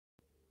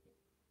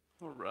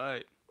All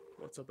right.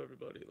 What's up,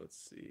 everybody? Let's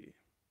see.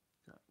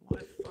 Got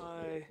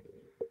Wi-Fi.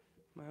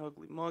 My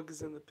ugly mug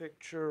is in the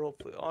picture.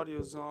 Hopefully,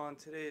 audio's on.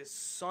 Today is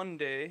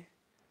Sunday.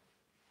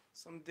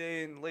 Some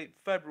day in late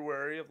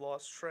February. I've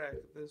lost track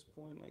at this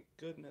point. My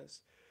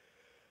goodness.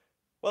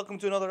 Welcome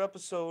to another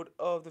episode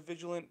of the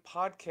Vigilant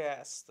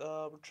Podcast.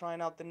 We're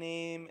trying out the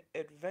name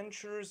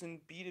Adventures in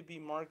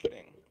B2B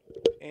Marketing.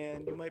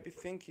 And you might be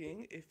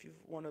thinking, if you're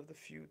one of the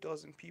few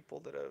dozen people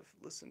that have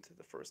listened to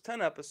the first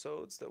 10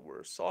 episodes that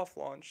were soft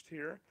launched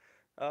here,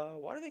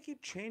 why do they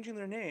keep changing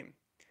their name?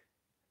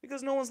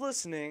 Because no one's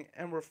listening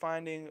and we're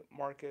finding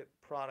market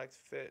product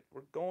fit.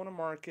 We're going to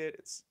market.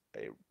 It's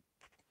a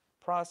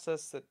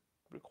process that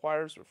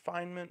requires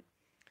refinement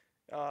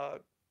uh,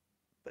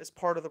 as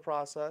part of the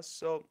process.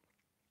 So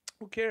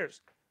who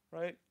cares,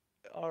 right?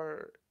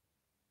 Are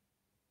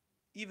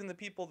even the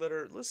people that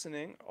are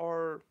listening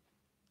are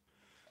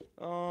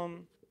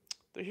um,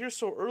 they're here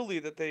so early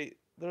that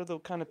they're the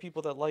kind of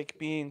people that like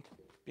being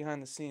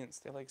behind the scenes.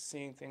 They like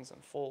seeing things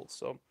unfold.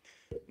 So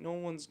no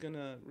one's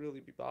gonna really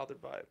be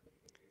bothered by it.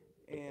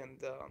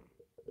 And it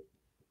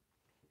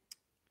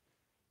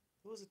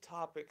was a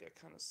topic I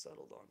kind of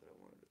settled on that I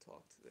wanted to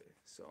talk today.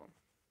 So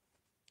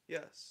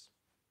yes,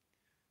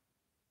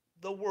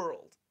 the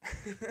world.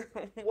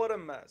 What a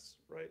mess,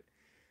 right?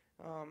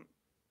 Um,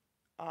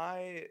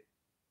 I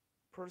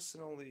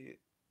personally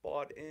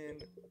bought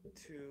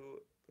into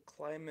the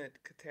climate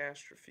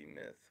catastrophe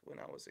myth when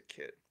I was a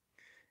kid.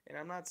 And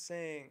I'm not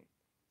saying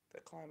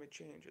that climate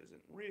change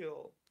isn't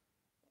real.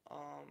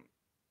 Um,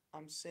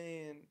 I'm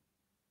saying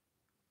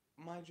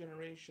my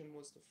generation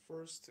was the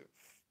first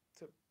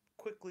to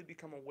quickly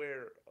become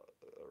aware,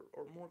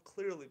 or more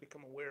clearly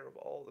become aware of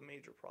all the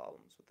major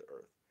problems with the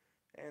Earth.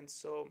 And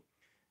so,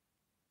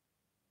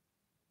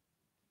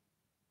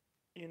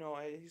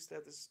 I used to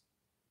have this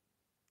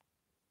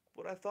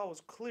what I thought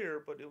was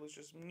clear, but it was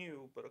just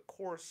new, but a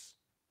coarse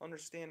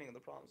understanding of the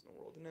problems in the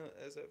world. And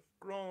as I've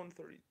grown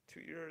 32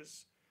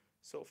 years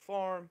so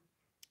far,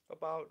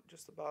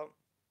 just about,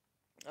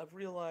 I've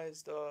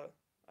realized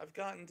I've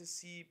gotten to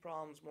see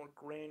problems more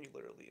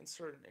granularly in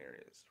certain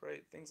areas,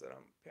 right? Things that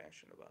I'm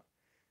passionate about.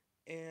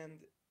 And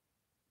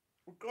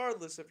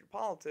regardless of your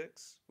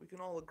politics, we can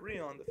all agree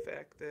on the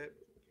fact that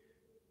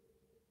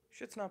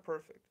shit's not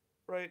perfect,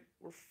 right?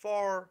 We're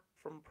far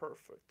from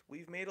perfect.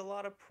 We've made a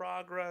lot of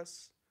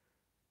progress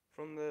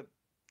from the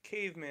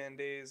caveman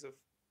days of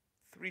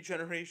 3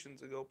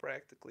 generations ago,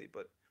 practically,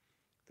 but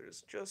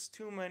there's just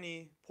too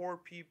many poor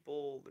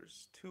people,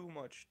 there's too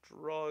much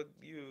drug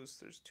use,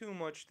 there's too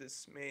much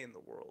dismay in the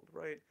world,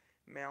 right?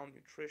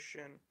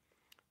 Malnutrition.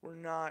 We're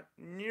not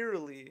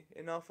nearly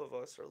enough of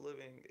us are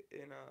living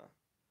in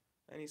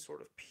any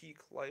sort of peak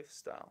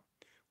lifestyle.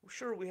 Well,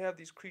 sure, we have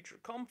these creature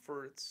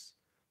comforts,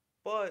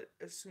 but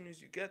as soon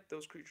as you get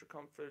those creature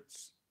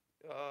comforts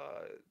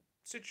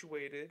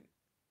situated,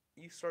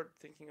 you start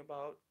thinking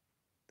about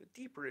the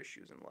deeper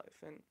issues in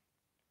life. And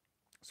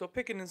so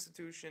pick an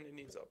institution, it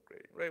needs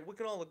upgrading, right? We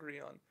can all agree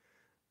on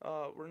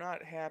we're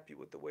not happy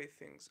with the way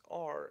things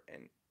are.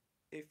 And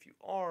if you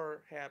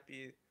are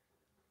happy,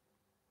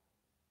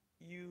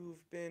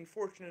 you've been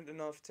fortunate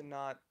enough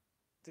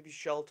to be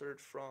sheltered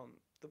from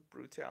the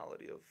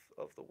brutality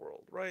of the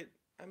world, right?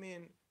 I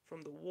mean,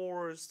 from the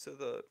wars to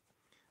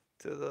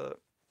the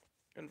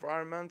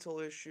environmental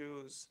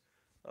issues,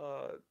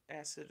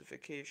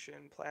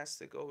 acidification,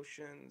 plastic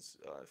oceans,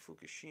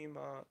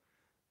 Fukushima,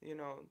 you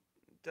know,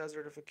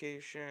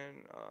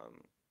 desertification,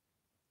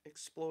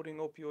 exploding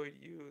opioid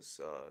use,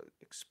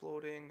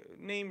 exploding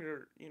name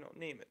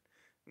it,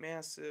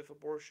 massive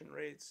abortion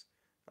rates,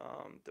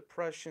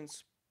 depression,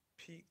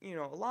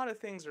 a lot of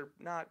things are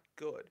not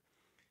good.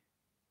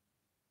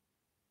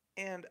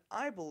 And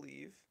I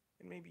believe,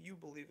 and maybe you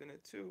believe in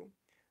it too,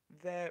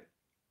 that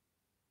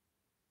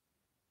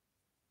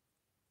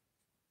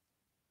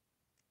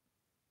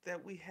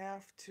we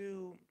have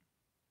to,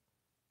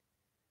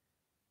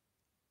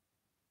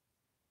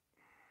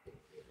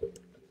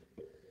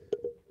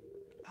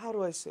 how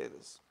do I say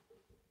this?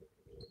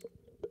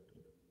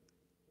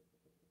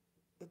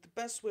 That the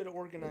best way to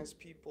organize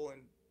people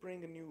and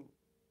bring a new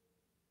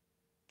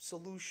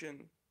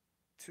solution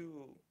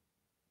to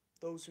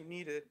those who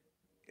need it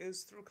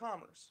is through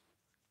commerce,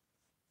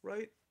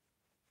 right?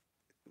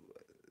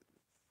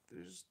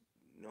 There's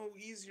no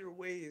easier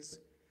ways,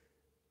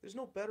 there's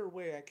no better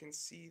way I can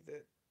see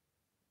that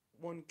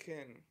one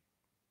can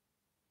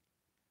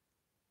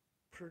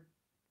pr-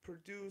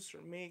 produce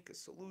or make a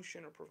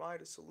solution or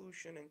provide a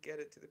solution and get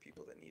it to the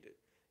people that need it.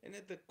 And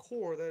at the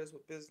core, that is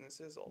what business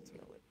is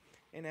ultimately.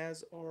 And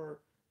as our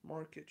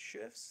market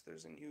shifts,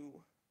 there's a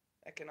new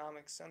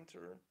economic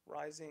center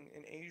rising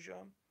in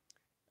Asia,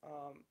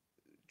 um,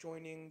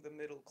 joining the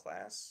middle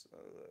class.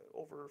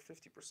 Over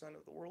 50%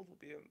 of the world will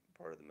be a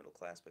part of the middle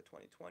class by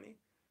 2020,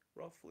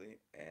 roughly.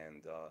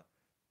 And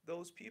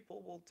those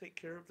people will take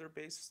care of their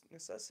base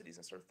necessities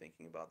and start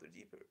thinking about their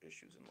deeper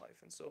issues in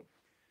life. And so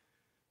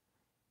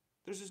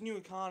there's this new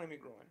economy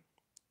growing.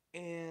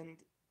 And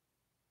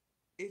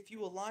if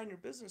you align your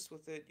business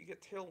with it, you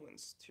get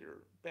tailwinds to your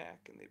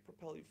back and they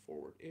propel you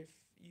forward. If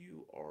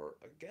you are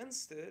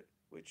against it,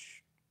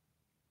 which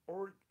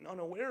or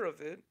unaware of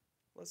it,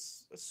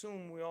 let's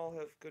assume we all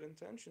have good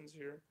intentions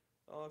here.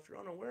 If you're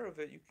unaware of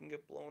it, you can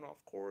get blown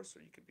off course, or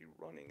you could be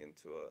running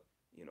into a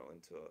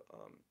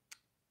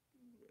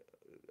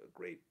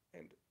great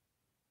and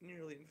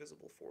nearly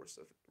invisible force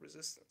of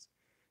resistance.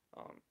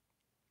 Um,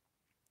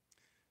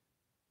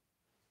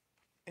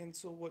 and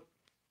so, what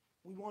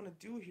we want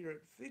to do here at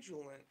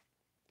Vigilant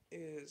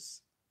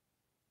is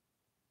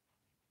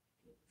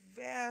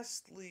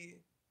vastly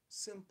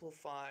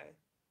simplify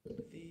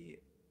the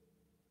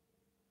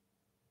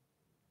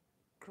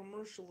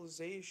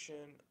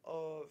commercialization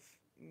of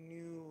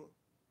new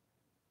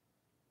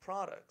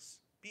products,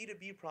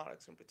 B2B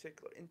products in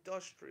particular,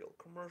 industrial,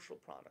 commercial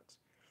products.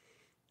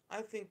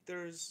 I think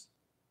there's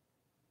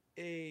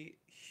a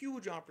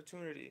huge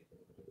opportunity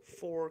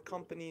for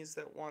companies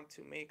that want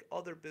to make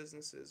other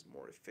businesses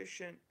more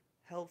efficient,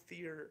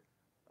 healthier,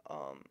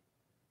 um,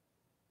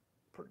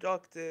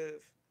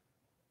 productive,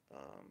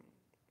 um,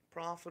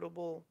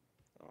 profitable,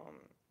 um,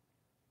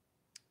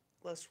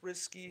 less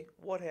risky,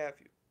 what have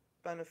you,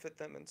 benefit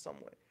them in some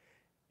way.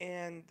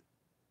 And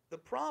the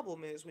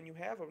problem is when you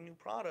have a new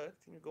product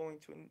and you're going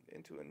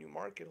into a new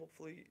market,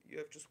 hopefully you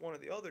have just one or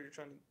the other you're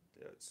trying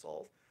to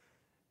solve,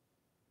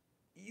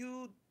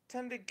 you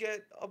tend to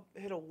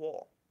hit a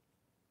wall.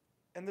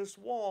 And this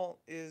wall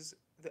is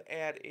the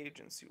ad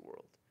agency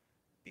world.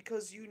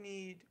 Because you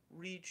need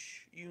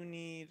reach, you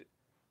need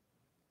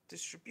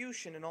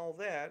distribution and all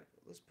that.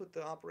 Let's put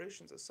the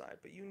operations aside,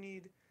 but you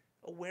need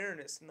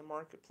awareness in the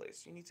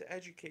marketplace. You need to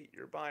educate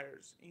your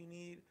buyers. You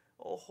need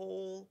a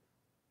whole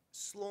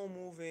slow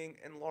moving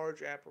and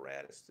large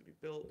apparatus to be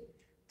built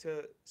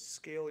to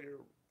scale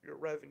your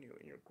revenue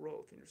and your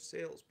growth and your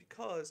sales,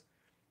 because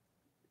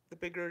the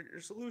bigger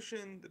your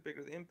solution, the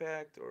bigger the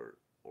impact, or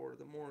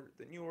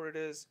the newer it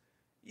is.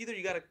 Either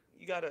you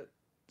gotta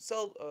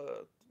sell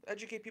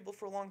educate people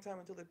for a long time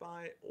until they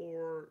buy,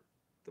 or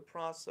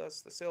the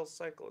sales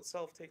cycle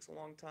itself takes a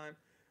long time.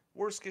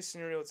 Worst case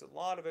scenario, it's a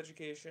lot of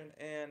education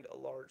and a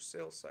large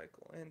sales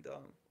cycle, and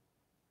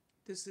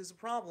this is a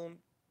problem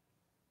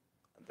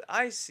that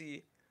I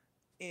see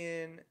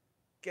in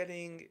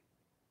getting,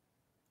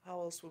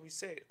 how else would we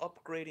say it,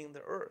 upgrading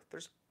the earth.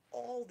 There's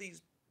all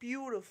these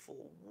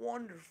beautiful,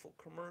 wonderful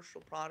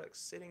commercial products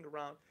sitting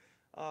around,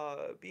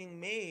 being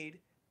made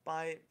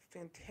by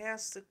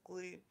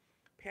fantastically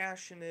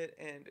passionate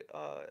and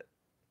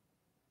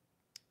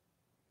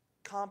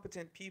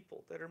competent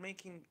people that are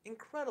making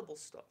incredible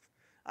stuff.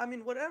 I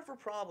mean, whatever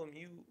problem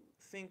you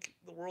think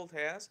the world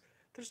has,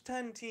 there's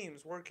 10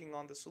 teams working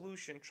on the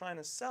solution trying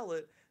to sell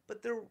it,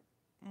 but they're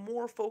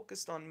more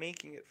focused on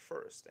making it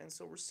first. And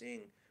so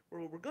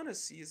what we're going to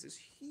see is this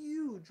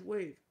huge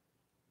wave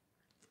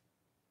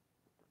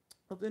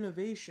of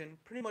innovation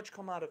pretty much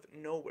come out of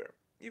nowhere.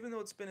 Even though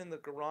it's been in the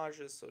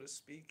garages, so to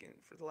speak,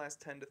 for the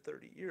last 10 to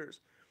 30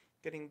 years,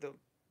 getting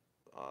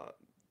uh,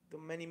 the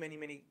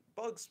many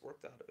bugs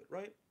worked out of it,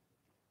 right?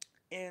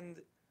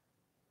 And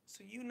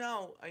so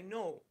I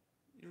know,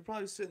 you're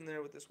probably sitting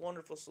there with this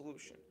wonderful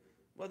solution,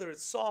 whether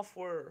it's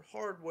software,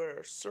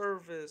 hardware,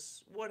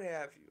 service, what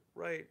have you,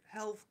 right?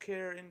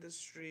 Healthcare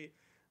industry,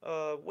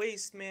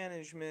 waste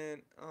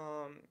management,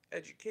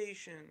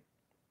 education.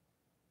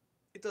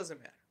 It doesn't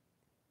matter.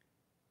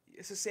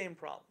 It's the same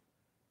problem.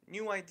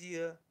 New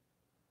idea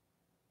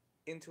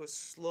into a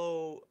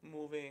slow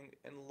moving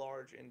and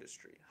large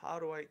industry. How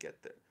do I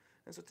get there?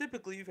 And so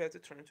typically you've had to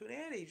turn to an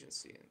ad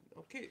agency and,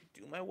 okay,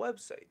 do my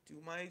website,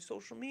 do my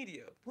social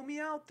media, put me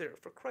out there,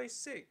 for Christ's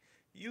sake.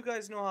 You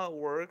guys know how it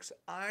works.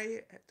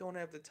 I don't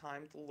have the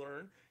time to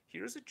learn.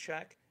 Here's a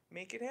check,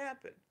 make it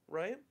happen,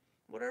 right?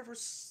 Whatever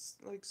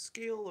like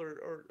scale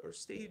or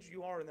stage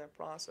you are in that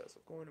process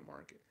of going to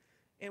market.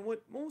 And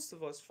what most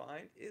of us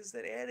find is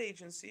that ad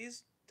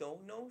agencies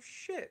don't know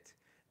shit.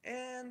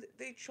 And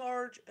they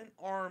charge an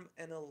arm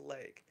and a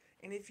leg.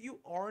 And if you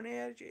are an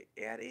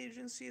ad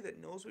agency that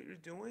knows what you're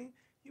doing,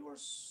 you're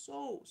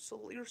so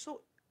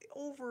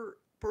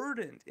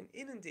overburdened and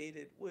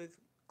inundated with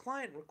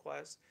client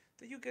requests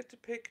that you get to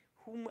pick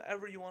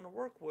whomever you want to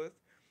work with.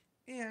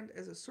 And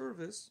as a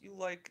service,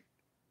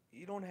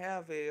 you don't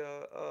have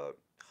a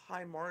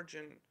high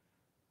margin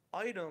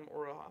item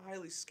or a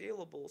highly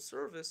scalable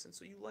service, and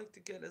so you like to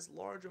get as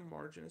large a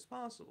margin as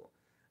possible.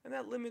 And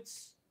that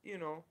limits,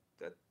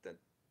 that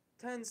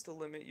tends to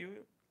limit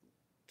you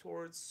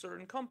towards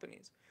certain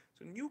companies.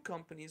 So new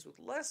companies with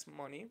less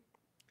money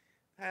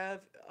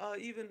have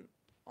even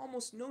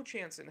almost no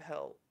chance in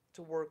hell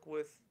to work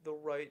with the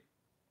right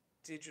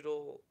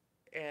digital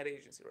ad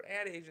agency or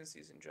ad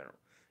agencies in general.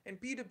 And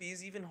B2B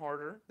is even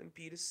harder than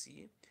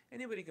B2C.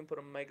 Anybody can put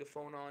a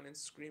megaphone on and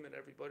scream at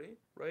everybody,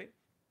 right?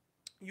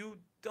 You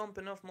dump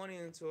enough money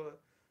into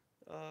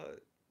a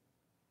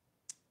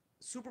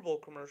Super Bowl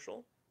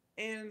commercial,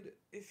 and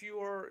if you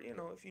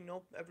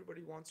know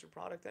everybody wants your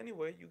product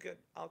anyway, you get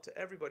out to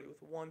everybody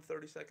with one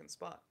 30-second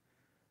spot.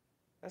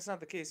 That's not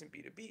the case in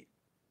B2B.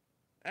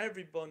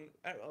 Everyone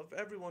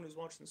who's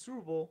watching the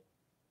Super Bowl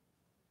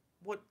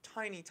what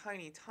tiny,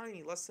 tiny,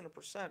 tiny, less than a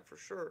percent for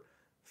sure,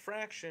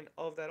 fraction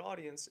of that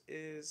audience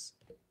is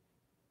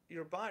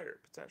your buyer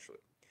potentially.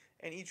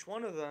 And each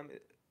one of them,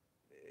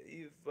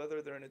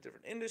 whether they're in a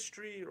different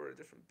industry or a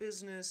different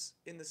business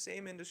in the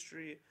same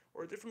industry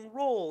or a different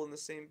role in the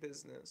same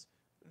business,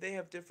 they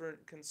have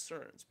different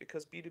concerns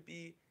because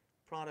B2B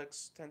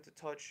products tend to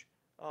touch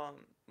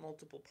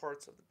multiple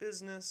parts of the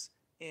business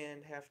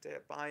and have to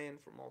have buy-in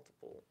from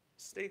multiple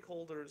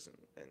stakeholders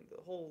and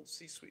the whole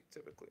C-suite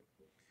typically,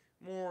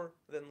 more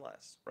than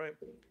less, right?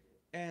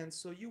 And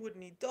so you would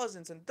need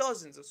dozens and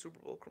dozens of Super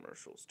Bowl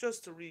commercials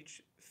just to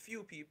reach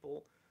few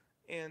people.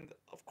 And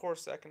of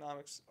course, the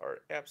economics are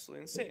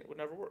absolutely insane. It would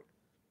never work.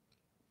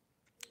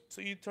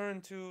 So you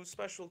turn to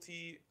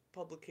specialty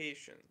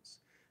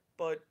publications.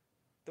 But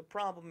the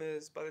problem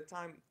is by the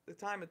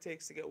time it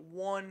takes to get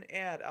one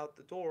ad out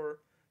the door,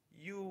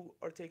 you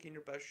are taking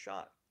your best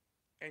shot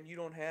and you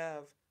don't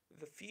have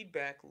the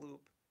feedback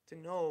loop to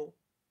know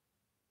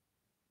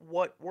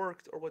what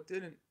worked or what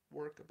didn't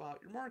work about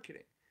your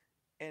marketing.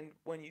 And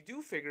when you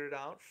do figure it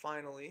out,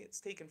 finally,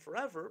 it's taken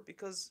forever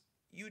because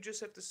you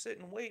just have to sit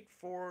and wait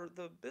for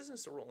the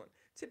business to roll in.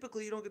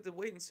 Typically, you don't get to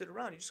wait and sit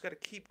around. You just got to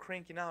keep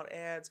cranking out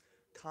ads,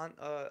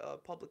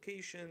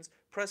 publications,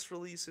 press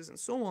releases, and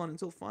so on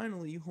until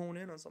finally you hone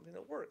in on something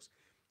that works.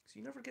 So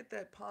you never get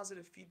that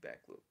positive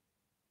feedback loop.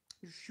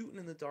 You're shooting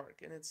in the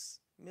dark, and it's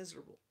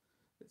miserable.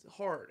 It's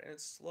hard, and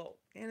it's slow,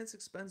 and it's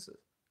expensive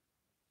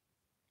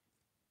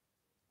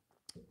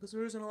because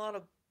there isn't a lot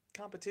of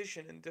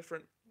competition in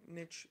different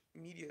niche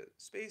media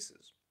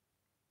spaces.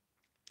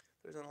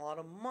 There isn't a lot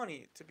of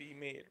money to be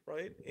made,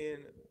 right? There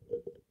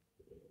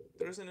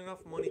isn't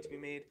enough money to be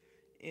made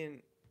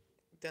in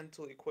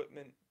dental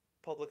equipment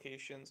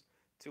publications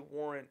to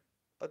warrant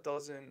a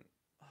dozen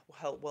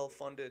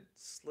well-funded,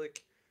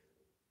 slick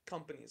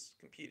companies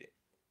competing.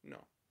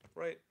 No,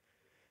 right?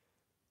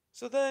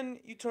 So then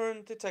you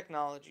turn to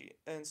technology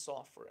and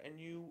software, and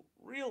you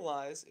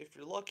realize, if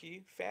you're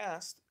lucky,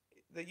 fast,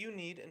 that you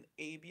need an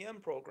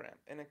ABM program,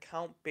 an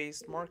account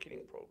based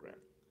marketing program.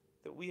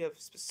 That we have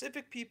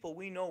specific people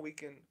we know we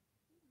can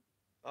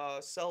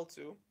sell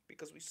to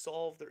because we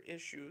solve their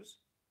issues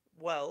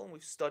well, and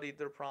we've studied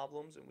their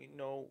problems, and we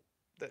know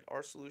that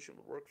our solution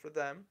would work for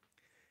them.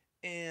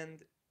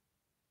 And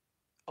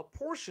a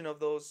portion of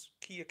those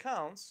key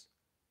accounts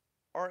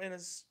are in a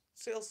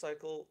sales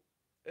cycle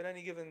at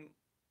any given,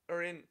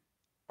 or in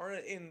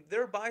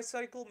their buy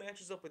cycle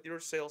matches up with your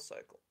sales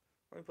cycle.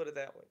 Let me put it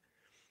that way.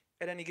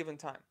 At any given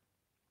time.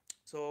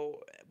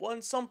 So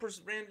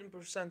random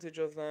percentage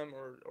of them,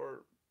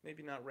 or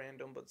maybe not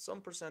random, but some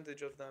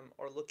percentage of them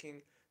are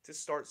looking to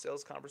start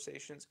sales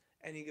conversations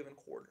any given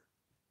quarter,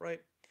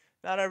 right?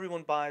 Not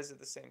everyone buys at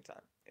the same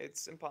time.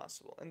 It's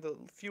impossible. And the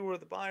fewer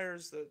the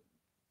buyers, the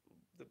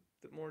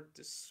more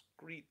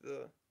discreet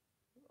the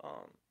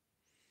um,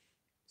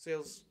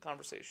 sales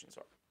conversations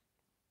are.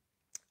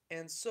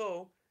 And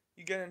so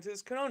you get into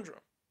this conundrum.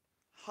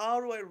 How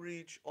do I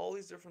reach all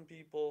these different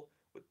people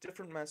with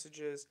different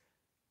messages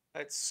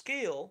at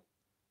scale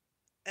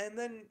and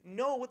then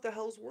know what the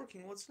hell's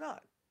working, what's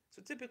not?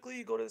 So typically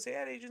you go to this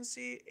ad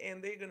agency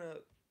and they're gonna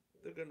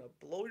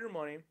blow your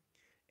money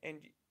and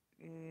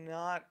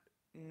not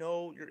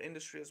know your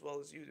industry as well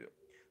as you do.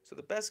 So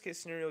the best case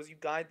scenario is you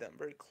guide them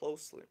very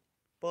closely,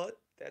 but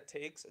that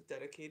takes a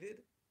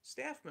dedicated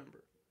staff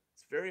member.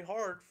 It's very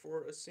hard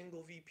for a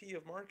single VP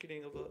of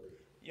marketing of a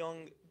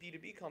young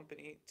B2B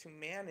company to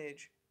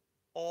manage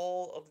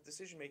all of the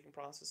decision making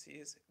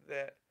processes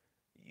that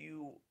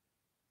you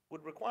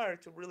would require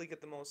to really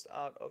get the most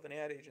out of an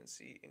ad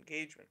agency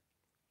engagement.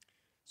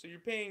 So you're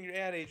paying your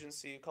ad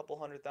agency a couple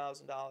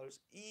 $100,000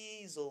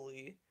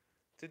 easily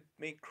to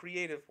make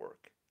creative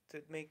work,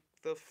 to make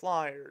the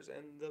flyers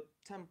and the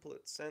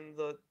templates and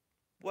the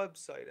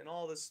website and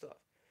all this stuff.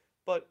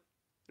 But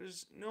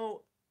there's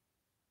no,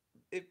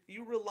 if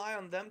you rely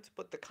on them to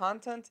put the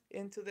content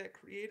into that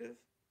creative,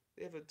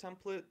 they have a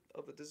template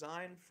of a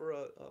design for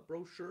a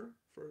brochure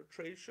for a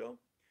trade show,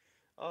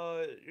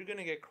 you're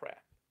gonna get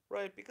crap,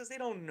 right? Because they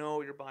don't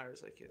know your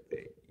buyers like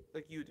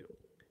you do.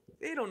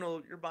 They don't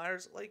know your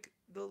buyers like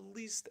the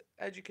least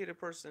educated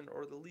person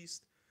or the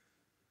least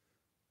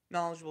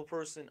knowledgeable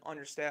person on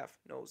your staff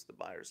knows the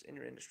buyers in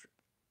your industry.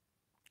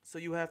 So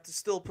you have to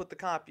still put the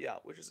copy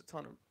out, which is a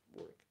ton of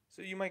work.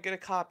 So you might get a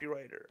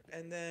copywriter,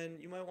 and then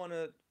you might want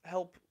to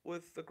help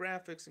with the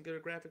graphics and get a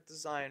graphic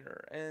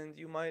designer, and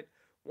you might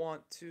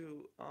want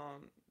to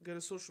get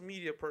a social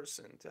media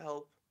person to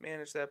help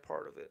manage that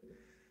part of it.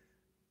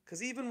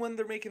 Because even when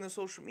they're making the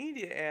social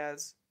media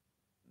ads,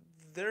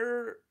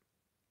 they're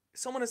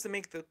someone has to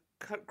make the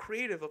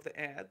creative of the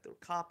ad, the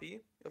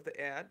copy of the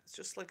ad. It's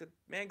just like a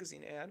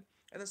magazine ad,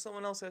 and then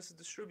someone else has to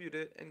distribute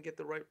it and get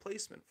the right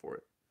placement for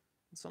it.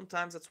 And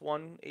sometimes it's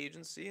one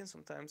agency, and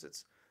sometimes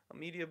it's a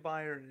media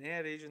buyer and an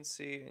ad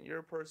agency, and you're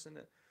a person.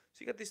 So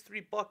you got these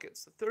three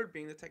buckets. The third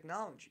being the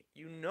technology.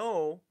 You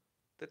know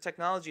the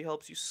technology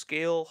helps you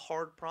scale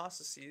hard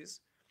processes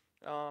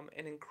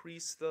and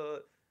increase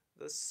the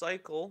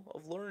cycle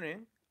of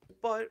learning,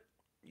 but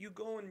you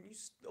go and you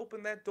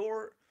open that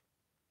door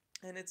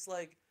and it's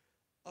like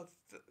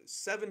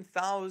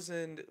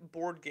 7,000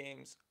 board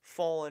games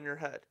fall on your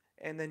head,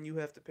 and then you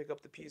have to pick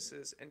up the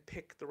pieces and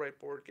pick the right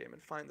board game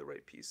and find the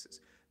right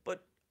pieces.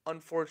 But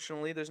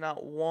unfortunately, there's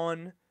not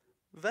one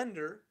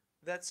vendor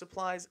that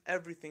supplies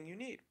everything you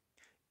need.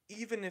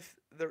 Even if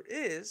there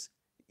is,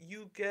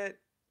 you get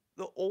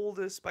the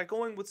oldest by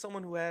going with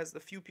someone who has the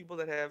few people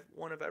that have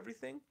one of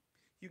everything.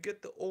 You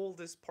get the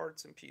oldest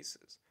parts and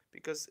pieces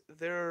because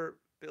they're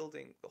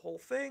building the whole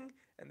thing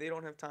and they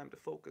don't have time to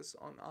focus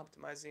on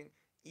optimizing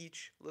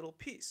each little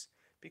piece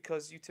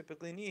because you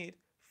typically need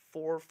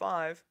 4 or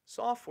 5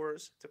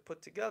 softwares to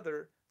put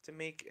together to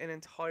make an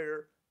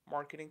entire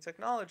marketing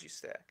technology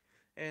stack.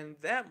 And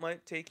that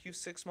might take you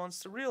 6 months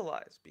to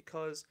realize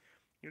because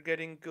you're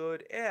getting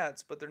good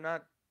ads, but they're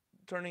not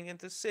turning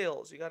into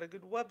sales. You got a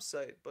good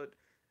website, but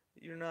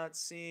you're not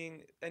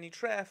seeing any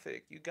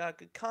traffic. You got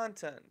good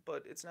content,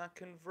 but it's not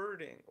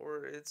converting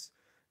or it's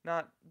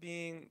not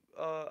being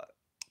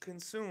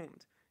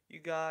consumed. You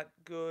got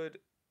a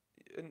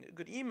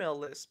good email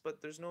list,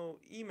 but there's no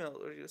email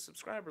or a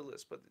subscriber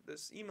list, but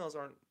this emails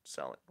aren't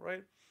selling,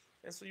 right?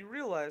 And so you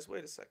realize,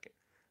 wait a second,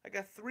 I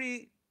got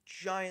 3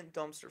 giant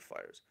dumpster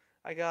fires.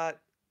 I got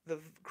the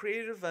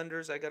creative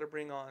vendors I got to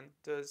bring on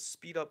to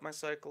speed up my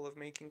cycle of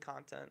making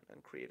content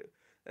and creative.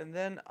 And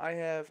then I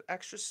have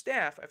extra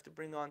staff I have to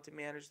bring on to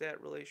manage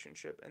that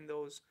relationship and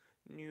those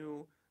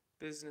new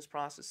business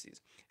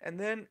processes. And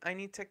then I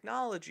need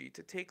technology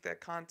to take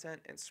that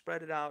content and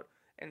spread it out.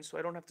 And so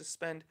I don't have to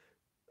spend,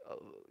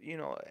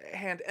 uh,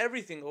 hand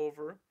everything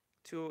over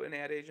to an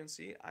ad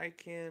agency. I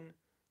can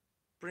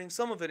bring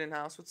some of it in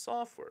house with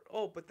software.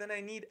 Oh, but then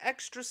I need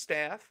extra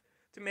staff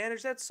to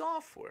manage that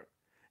software.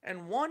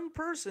 And one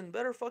person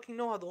better fucking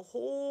know how the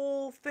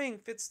whole thing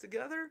fits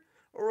together,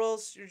 or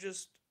else you're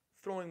just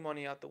throwing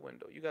money out the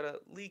window. You got a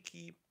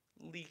leaky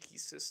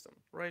system,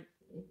 right?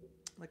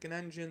 Like an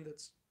engine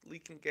that's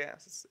leaking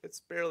gas. It's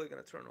barely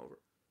going to turn over.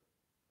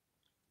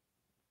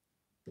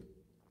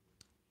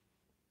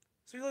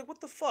 So you're like,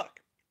 what the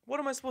fuck? What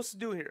am I supposed to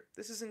do here?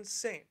 This is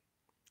insane.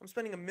 I'm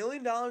spending $1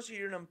 million a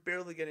year and I'm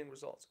barely getting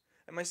results.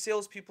 And my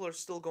salespeople are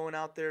still going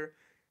out there,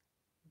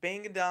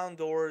 banging down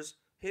doors,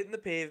 hitting the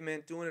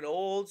pavement, doing it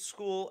old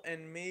school,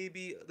 and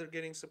maybe they're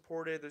getting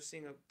supported. They're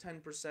seeing a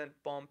 10%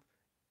 bump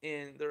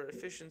in their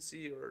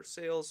efficiency or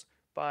sales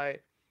by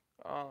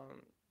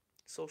um,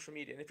 social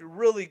media. And if you're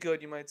really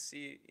good, you might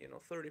see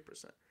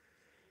 30%.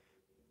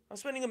 I'm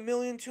spending $1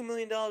 million, $2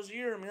 million a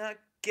year. I'm not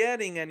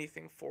getting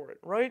anything for it,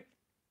 right?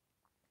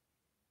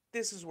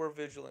 This is where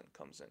Vigilant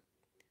comes in.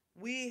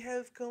 We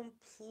have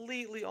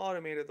completely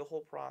automated the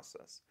whole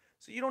process.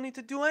 So you don't need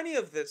to do any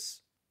of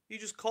this. You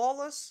just call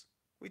us,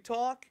 we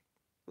talk,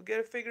 we'll get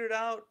it figured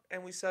out,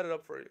 and we set it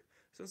up for you.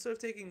 So instead of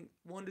taking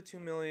 $1 to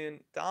 $2 million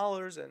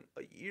and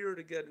a year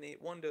to get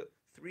 1 to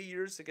 3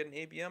 years to get an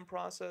ABM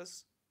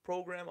process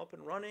program up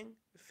and running,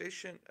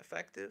 efficient,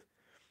 effective,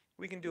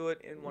 we can do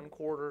it in 1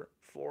 quarter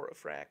for a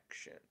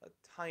fraction, a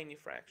tiny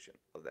fraction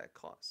of that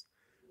cost.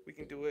 We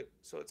can do it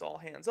so it's all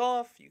hands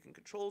off. You can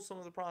control some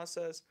of the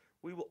process.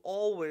 We will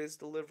always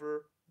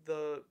deliver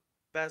the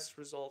best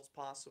results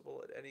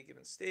possible at any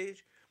given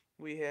stage.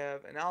 We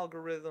have an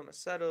algorithm, a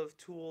set of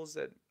tools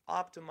that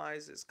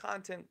optimizes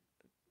content,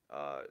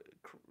 uh,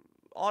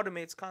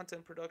 automates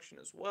content production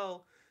as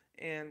well,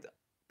 and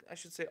I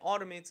should say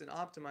automates and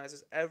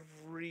optimizes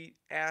every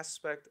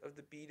aspect of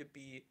the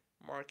B2B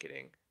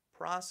marketing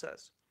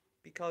process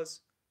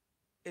because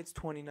it's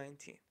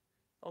 2019.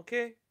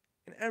 Okay?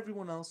 And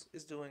everyone else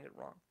is doing it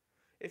wrong.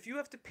 If you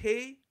have to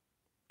pay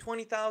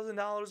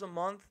 $20,000 a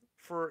month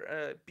for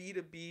a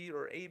B2B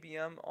or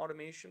ABM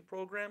automation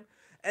program,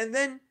 and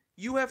then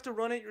you have to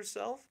run it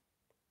yourself,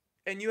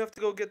 and you have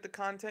to go get the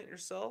content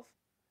yourself,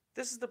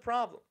 this is the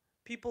problem.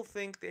 People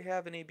think they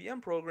have an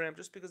ABM program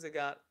just because they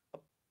got a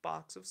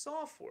box of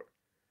software.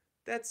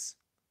 That's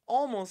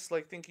almost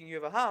like thinking you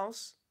have a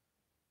house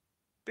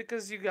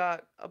because you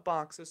got a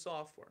box of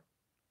software,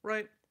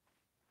 right?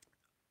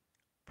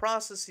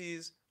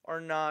 Processes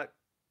are not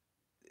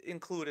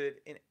included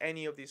in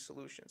any of these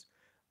solutions.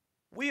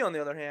 We, on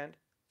the other hand,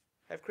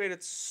 have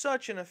created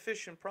such an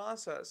efficient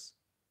process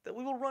that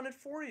we will run it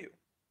for you.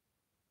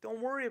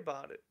 Don't worry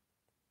about it.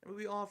 And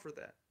we offer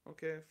that,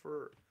 okay,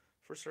 for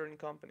certain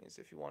companies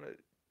if you want to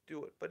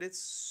do it. But it's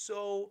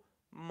so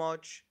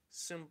much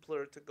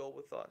simpler to go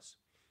with us.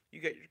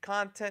 You get your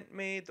content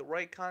made, the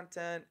right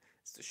content,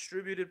 it's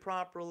distributed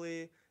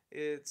properly,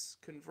 it's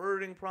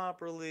converting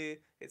properly,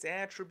 it's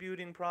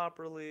attributing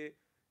properly,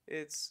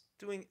 it's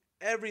doing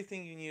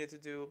everything you need it to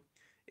do.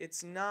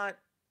 It's not,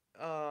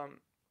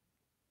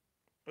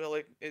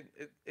 like,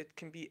 it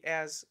can be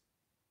as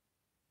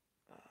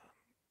uh,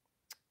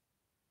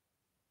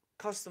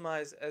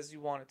 customized as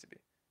you want it to be.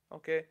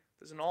 Okay?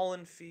 There's an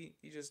all-in fee.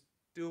 You just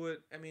do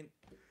it. I mean,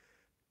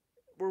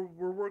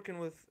 we're working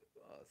with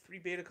 3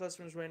 beta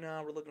customers right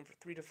now. We're looking for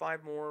 3 to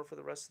 5 more for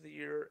the rest of the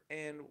year,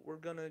 and we're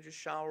gonna just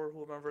shower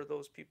whomever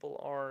those people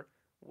are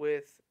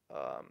with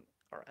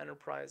our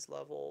enterprise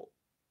level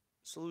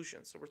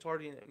solutions. So we're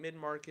targeting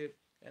mid-market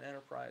and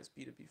enterprise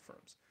B2B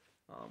firms.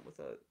 with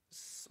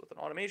an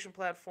automation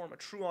platform, a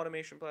true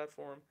automation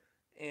platform,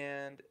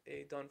 and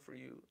a done for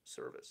you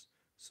service.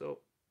 So,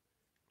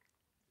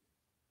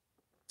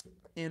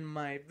 in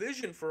my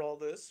vision for all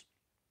this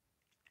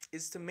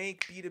is to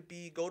make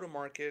B2B go to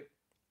market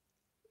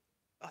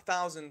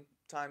 1,000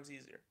 times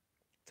easier,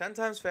 10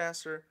 times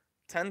faster,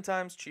 10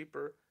 times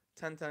cheaper,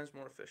 10 times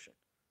more efficient.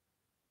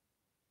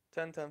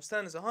 10 times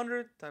 10 is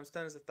 100, times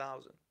 10 is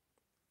 1,000.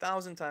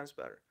 1,000 times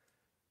better.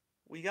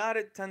 We got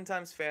it 10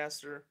 times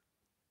faster.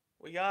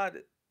 We got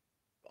it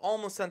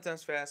almost 10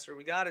 times faster.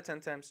 We got it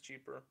 10 times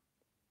cheaper.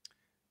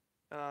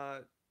 Uh,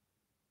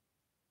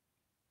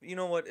 you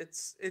know what?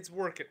 It's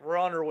working. We're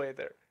on our way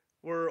there.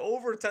 We're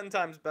over 10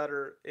 times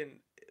better in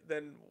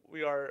than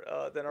we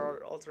are than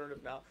our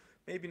alternative now.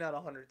 Maybe not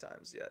 100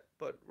 times yet,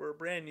 but we're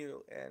brand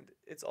new and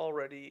it's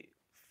already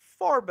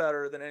far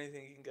better than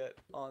anything you can get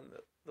on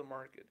the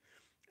market.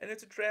 And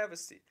it's a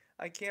travesty.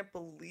 I can't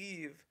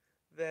believe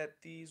that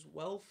these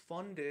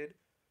well-funded,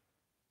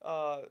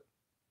 uh,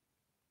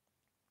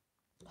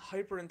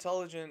 hyper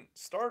intelligent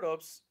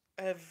startups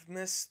have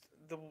missed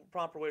the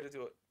proper way to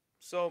do it.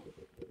 So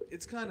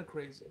it's kind of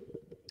crazy.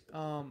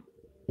 Um,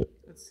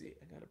 let's see.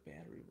 I got a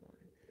battery warning.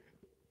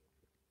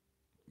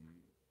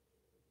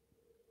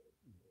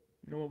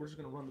 You know what? We're just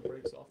gonna run the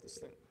brakes off this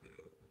thing.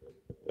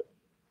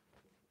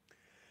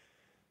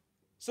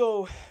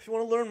 So if you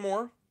want to learn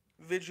more,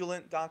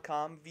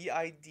 vidulant.com,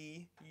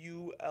 VIDULANT.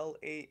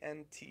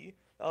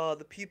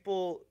 The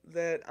people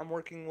that I'm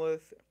working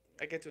with,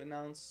 I get to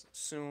announce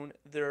soon.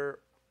 They're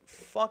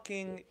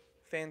fucking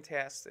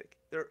fantastic.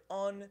 They're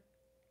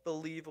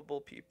unbelievable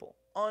people.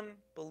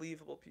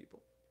 Unbelievable people.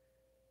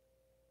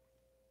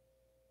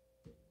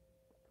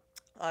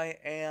 I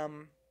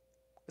am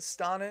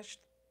astonished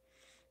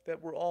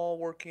that we're all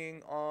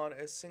working on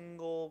a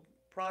single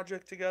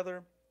project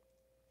together.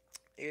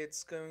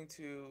 It's going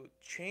to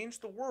change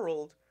the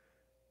world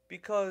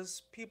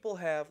because people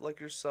have, like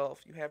yourself,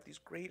 you have these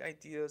great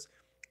ideas,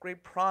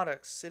 great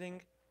products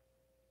sitting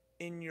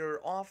in your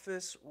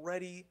office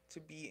ready to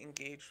be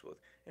engaged with.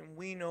 And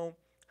we know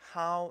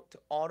how to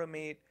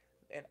automate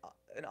and,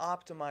 and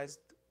optimize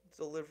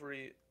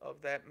delivery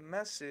of that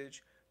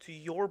message to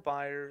your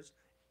buyers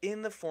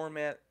in the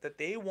format that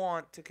they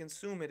want to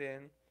consume it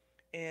in,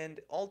 and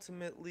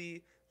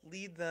ultimately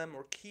lead them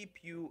or keep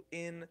you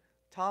in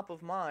top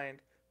of mind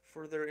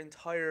for their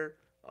entire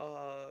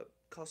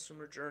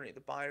customer journey,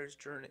 the buyer's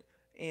journey.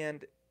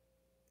 And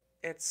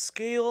at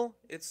scale,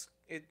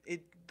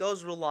 it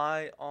does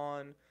rely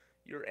on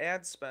your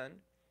ad spend,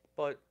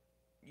 but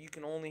you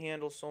can only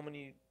handle so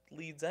many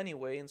leads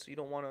anyway, and so you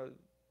don't want to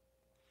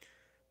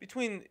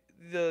between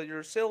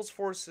your sales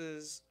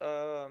force's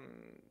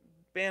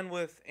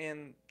bandwidth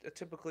and a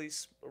typically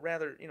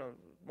rather,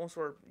 most of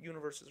our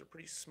universes are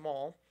pretty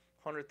small.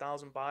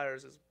 100,000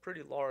 buyers is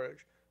pretty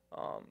large.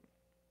 Um,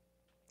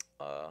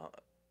 uh,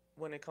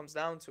 when it comes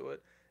down to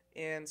it.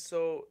 And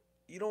so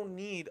you don't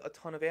need a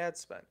ton of ad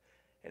spend.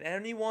 And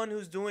anyone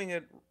who's doing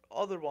it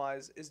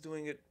otherwise is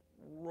doing it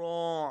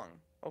wrong.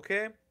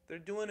 Okay? They're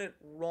doing it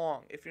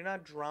wrong. If you're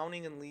not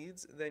drowning in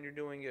leads, then you're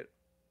doing it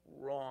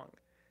wrong.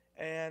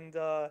 And,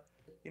 we're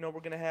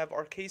going to have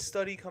our case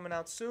study coming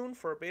out soon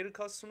for our beta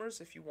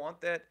customers. If you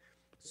want that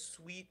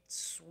sweet,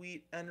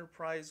 sweet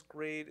enterprise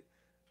grade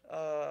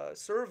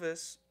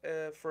service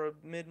for a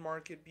mid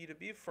market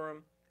B2B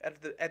firm,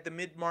 at the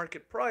mid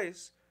market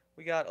price,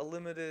 we got a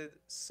limited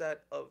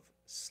set of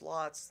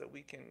slots that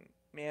we can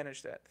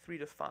manage that 3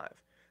 to 5.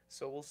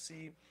 So we'll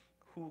see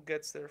who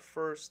gets there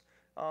first,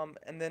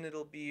 and then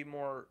it'll be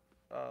more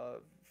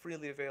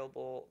freely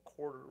available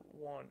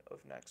Q1 of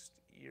next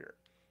year.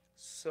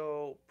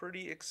 So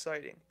pretty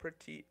exciting,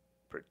 pretty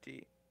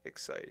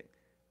exciting.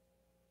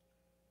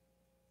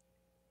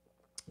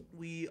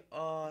 We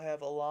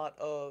have a lot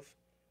of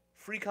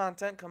free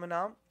content coming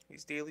out.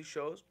 These daily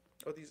shows,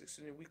 or these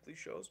weekly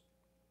shows,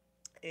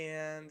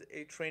 and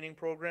a training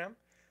program.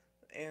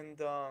 And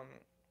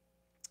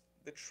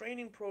the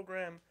training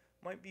program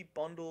might be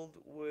bundled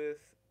with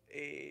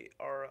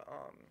our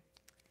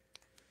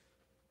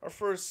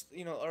first,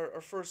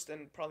 our first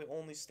and probably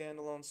only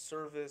standalone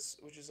service,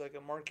 which is like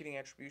a marketing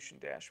attribution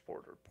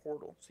dashboard or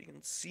portal, so you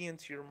can see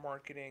into your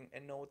marketing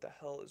and know what the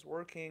hell is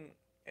working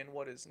and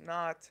what is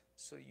not,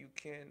 so you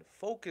can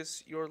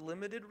focus your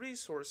limited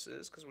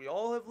resources, because we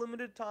all have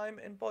limited time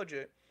and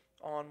budget,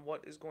 on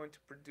what is going to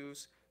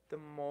produce the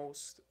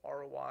most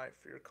ROI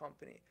for your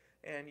company.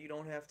 And you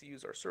don't have to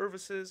use our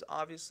services.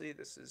 Obviously,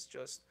 this is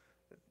just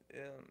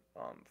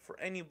for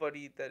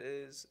anybody that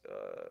is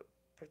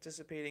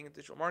participating in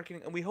digital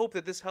marketing. And we hope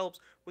that this helps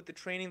with the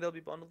training that'll be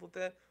bundled with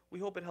that. We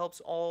hope it helps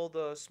all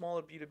the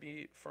smaller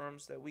B2B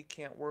firms that we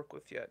can't work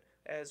with yet,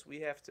 as we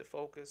have to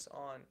focus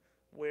on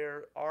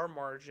where our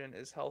margin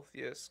is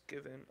healthiest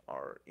given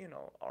our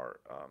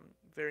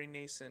very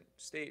nascent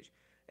stage.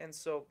 And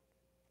so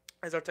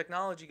as our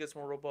technology gets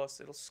more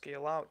robust, it'll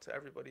scale out to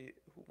everybody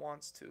who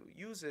wants to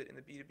use it in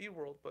the B2B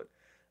world. But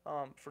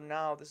for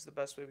now, this is the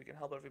best way we can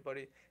help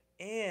everybody.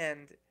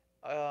 And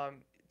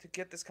to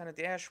get this kind of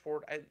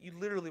dashboard, you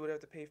literally would have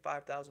to pay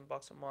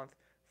 $5,000 a month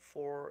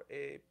for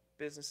a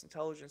business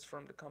intelligence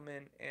firm to come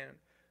in and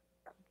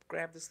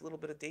grab this little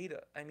bit of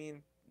data. I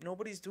mean,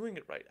 nobody's doing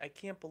it right. I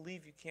can't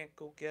believe you can't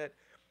go get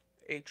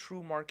a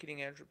true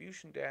marketing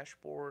attribution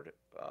dashboard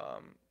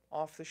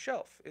off the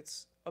shelf.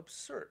 It's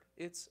absurd.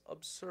 It's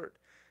absurd.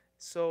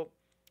 So,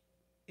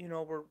 you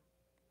know,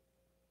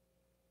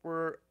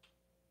 we're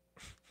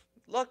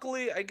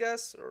luckily, I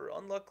guess, or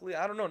unluckily,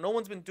 I don't know. No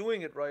one's been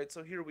doing it right,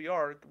 so here we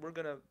are. We're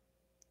gonna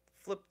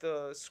flip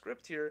the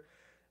script here.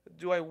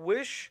 Do I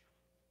wish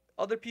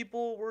other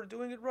people were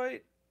doing it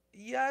right?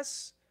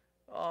 Yes.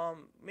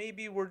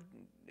 Maybe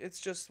it's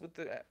just with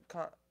the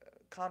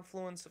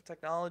confluence of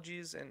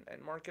technologies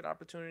and market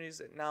opportunities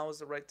that now is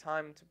the right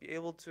time to be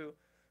able to,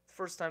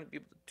 first time to be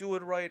able to do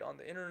it right on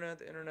the internet.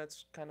 The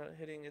internet's kind of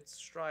hitting its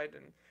stride,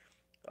 and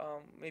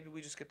maybe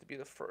we just get to be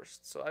the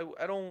first. So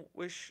I don't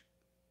wish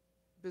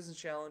business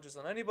challenges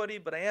on anybody,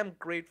 but I am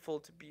grateful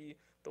to be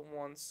the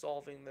one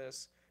solving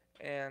this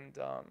and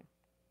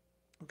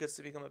who gets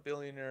to become a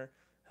billionaire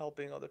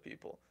helping other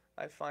people.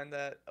 I find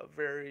that a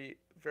very,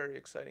 very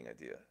exciting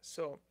idea.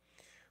 So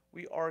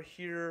we are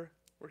here.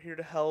 We're here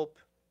to help.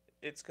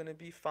 It's going to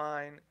be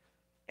fine.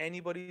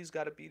 Anybody's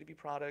got a B2B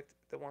product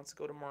that wants to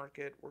go to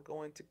market. We're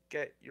going to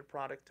get your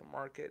product to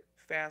market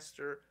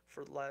faster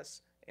for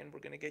less, and we're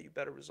going to get you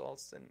better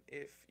results than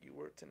if you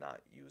were to not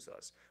use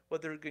us.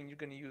 Whether you're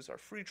going to use our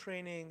free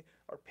training,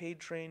 our paid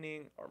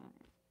training, our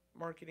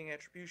marketing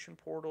attribution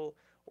portal,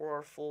 or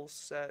our full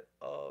set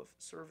of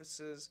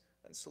services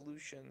and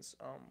solutions,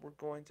 we're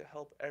going to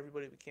help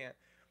everybody we can.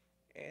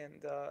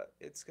 And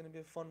it's going to be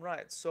a fun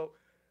ride. So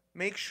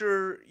make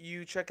sure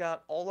you check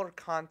out all our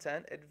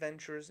content,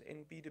 Adventures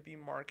in B2B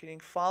Marketing.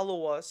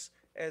 Follow us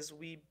as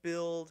we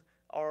build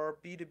our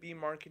B2B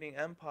marketing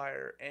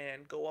empire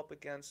and go up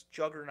against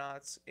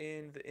juggernauts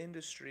in the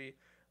industry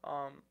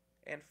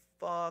and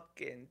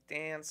fucking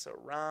dance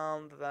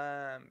around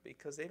them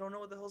because they don't know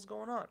what the hell's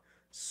going on.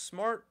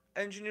 Smart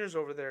engineers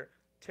over there,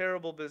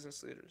 terrible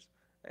business leaders.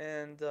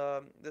 And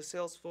the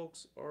sales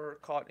folks are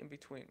caught in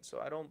between. So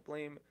I don't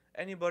blame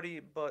anybody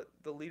but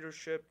the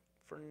leadership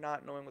for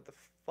not knowing what the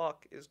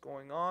fuck is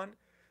going on.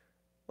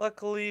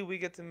 Luckily, we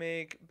get to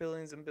make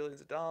billions and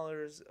billions of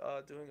dollars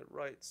doing it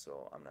right,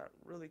 so I'm not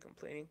really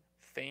complaining.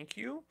 Thank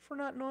you for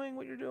not knowing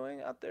what you're doing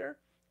out there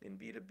in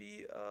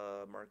B2B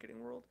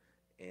marketing world.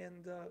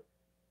 And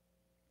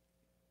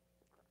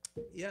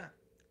yeah,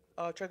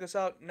 check us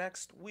out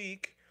next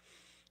week.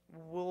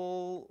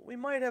 We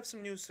might have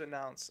some news to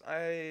announce.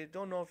 I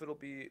don't know if it'll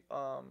be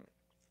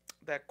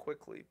that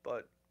quickly,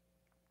 but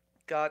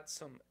got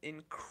some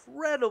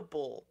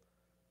incredible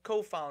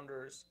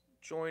co-founders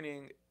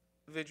joining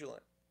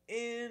Vigilant.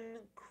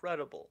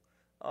 Incredible.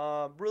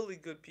 Really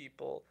good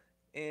people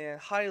and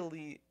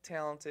highly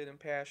talented and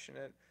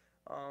passionate.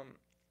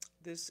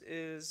 This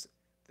is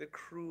the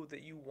crew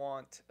that you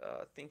want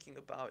thinking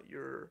about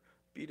your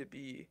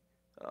B2B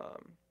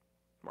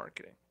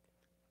marketing,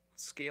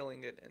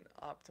 scaling it and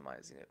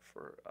optimizing it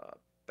for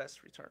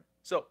best return.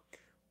 So,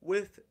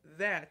 with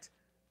that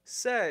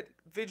said,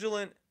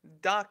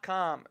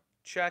 vigilant.com.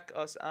 Check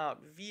us out.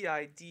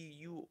 Vidulant,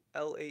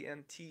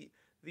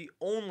 the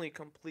only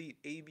complete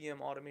ABM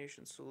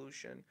automation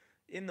solution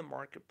in the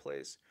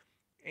marketplace.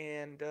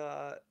 And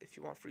if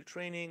you want free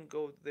training,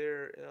 go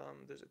there.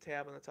 There's a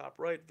tab on the top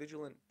right,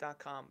 vigilant.com